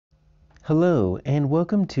Hello and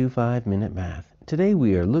welcome to 5-Minute Math. Today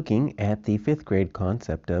we are looking at the 5th grade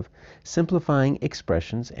concept of simplifying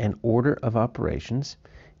expressions and order of operations.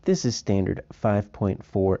 This is standard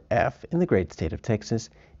 5.4F in the great state of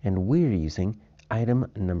Texas, and we're using item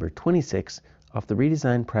number 26 off the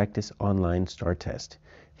Redesign Practice Online STAAR test.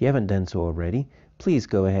 If you haven't done so already, please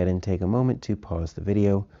go ahead and take a moment to pause the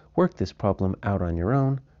video, work this problem out on your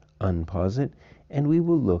own, unpause it, and we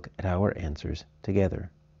will look at our answers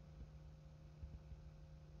together.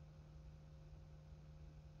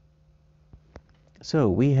 So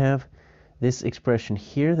we have this expression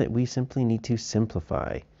here that we simply need to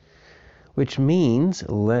simplify, which means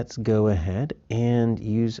let's go ahead and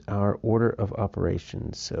use our order of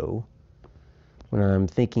operations. So when I'm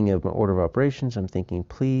thinking of my order of operations, I'm thinking,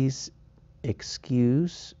 please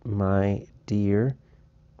excuse my dear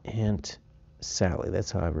Aunt Sally.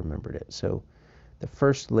 That's how I remembered it. So the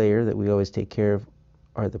first layer that we always take care of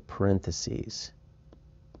are the parentheses.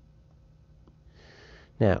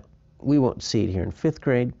 Now, we won't see it here in 5th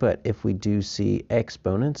grade, but if we do see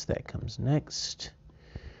exponents, that comes next.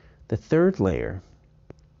 The third layer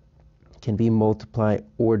can be multiply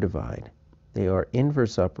or divide. They are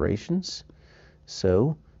inverse operations,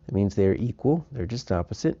 so that means they're equal. They're just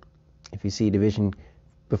opposite. If you see division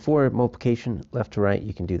before multiplication, left to right,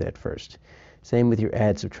 you can do that first. Same with your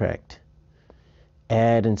add, subtract.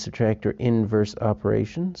 Add and subtract are inverse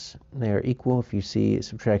operations. They are equal. If you see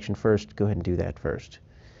subtraction first, go ahead and do that first.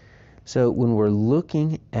 So when we're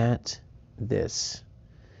looking at this,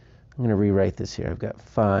 I'm going to rewrite this here. I've got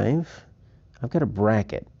 5. I've got a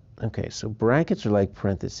bracket. Okay, so brackets are like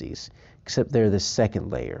parentheses, except they're the second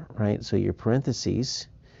layer, right? So your parentheses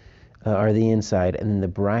are the inside, and then the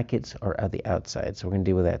brackets are at the outside. So we're going to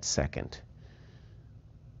deal with that second.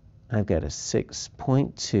 I've got a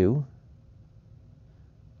 6.2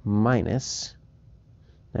 minus,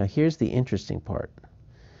 now here's the interesting part.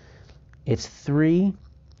 It's 3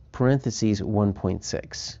 parentheses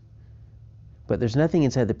 1.6. But there's nothing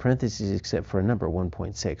inside the parentheses except for a number,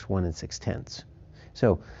 1.6, 1 6/10.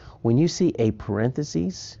 So when you see a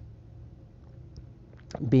parentheses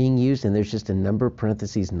being used and there's just a number,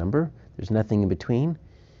 parentheses number, there's nothing in between,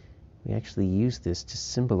 we actually use this to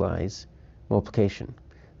symbolize multiplication.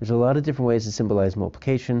 There's a lot of different ways to symbolize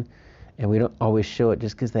multiplication, and we don't always show it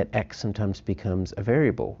just because that x sometimes becomes a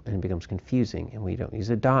variable and it becomes confusing, and we don't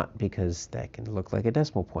use a dot because that can look like a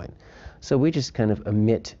decimal point. So we just kind of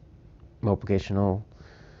omit multiplication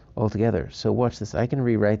altogether. So watch this. I can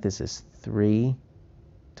rewrite this as 3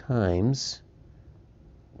 times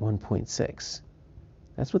 1.6.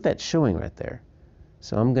 That's what that's showing right there.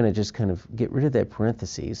 So I'm going to just kind of get rid of that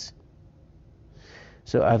parentheses.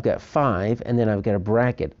 So I've got 5, and then I've got a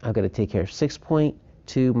bracket. I've got to take care of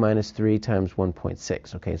 6.2 minus 3 times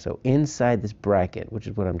 1.6. Okay, so inside this bracket, which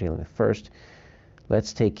is what I'm dealing with first,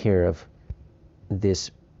 let's take care of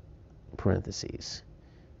this parentheses.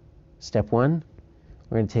 Step 1,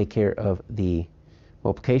 we're going to take care of the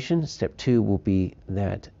multiplication. Step 2 will be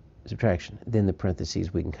that subtraction. Then the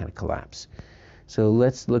parentheses we can kind of collapse. So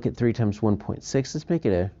let's look at 3 times 1.6. Let's make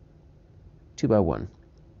it a 2 by 1.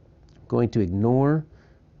 I'm going to ignore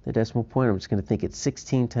the decimal point. I'm just going to think it's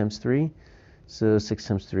 16 times 3. So 6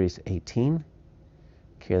 times 3 is 18.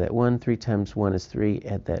 Carry that 1. 3 times 1 is 3.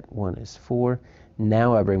 Add that 1 is 4.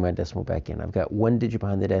 Now I bring my decimal back in. I've got 1 digit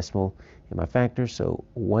behind the decimal in my factor, so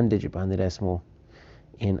 1 digit behind the decimal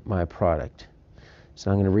in my product. So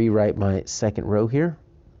I'm going to rewrite my second row here.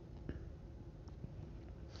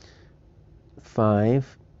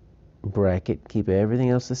 5 bracket, keep everything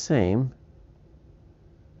else the same,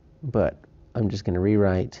 but I'm just going to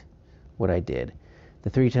rewrite what I did. The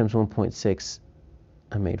 3 times 1.6,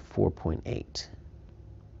 I made 4.8.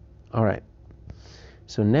 All right.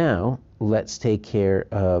 So now let's take care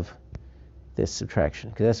of this subtraction,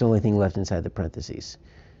 because that's the only thing left inside the parentheses.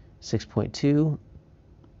 6.2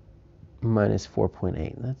 minus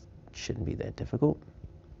 4.8. That shouldn't be that difficult.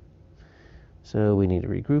 So we need to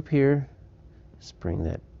regroup here. Just bring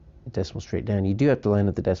that decimal straight down. You do have to line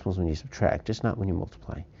up the decimals when you subtract, just not when you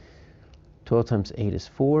multiply. 12 times 8 is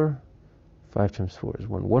 4. 5 times 4 is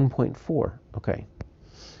 1. 1.4. Okay.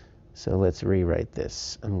 So let's rewrite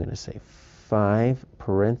this. I'm going to say 5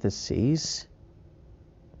 parentheses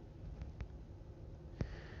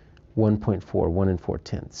 1.4, 1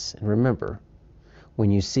 4/10. And remember,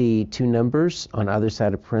 when you see two numbers on either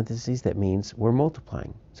side of parentheses, that means we're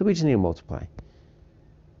multiplying. So we just need to multiply.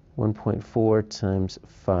 1.4 times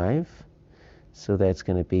 5. So that's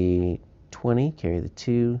going to be 20. Carry the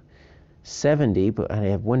 2. 70, but I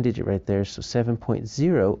have 1 digit right there, so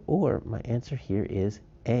 7.0, or my answer here is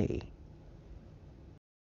A.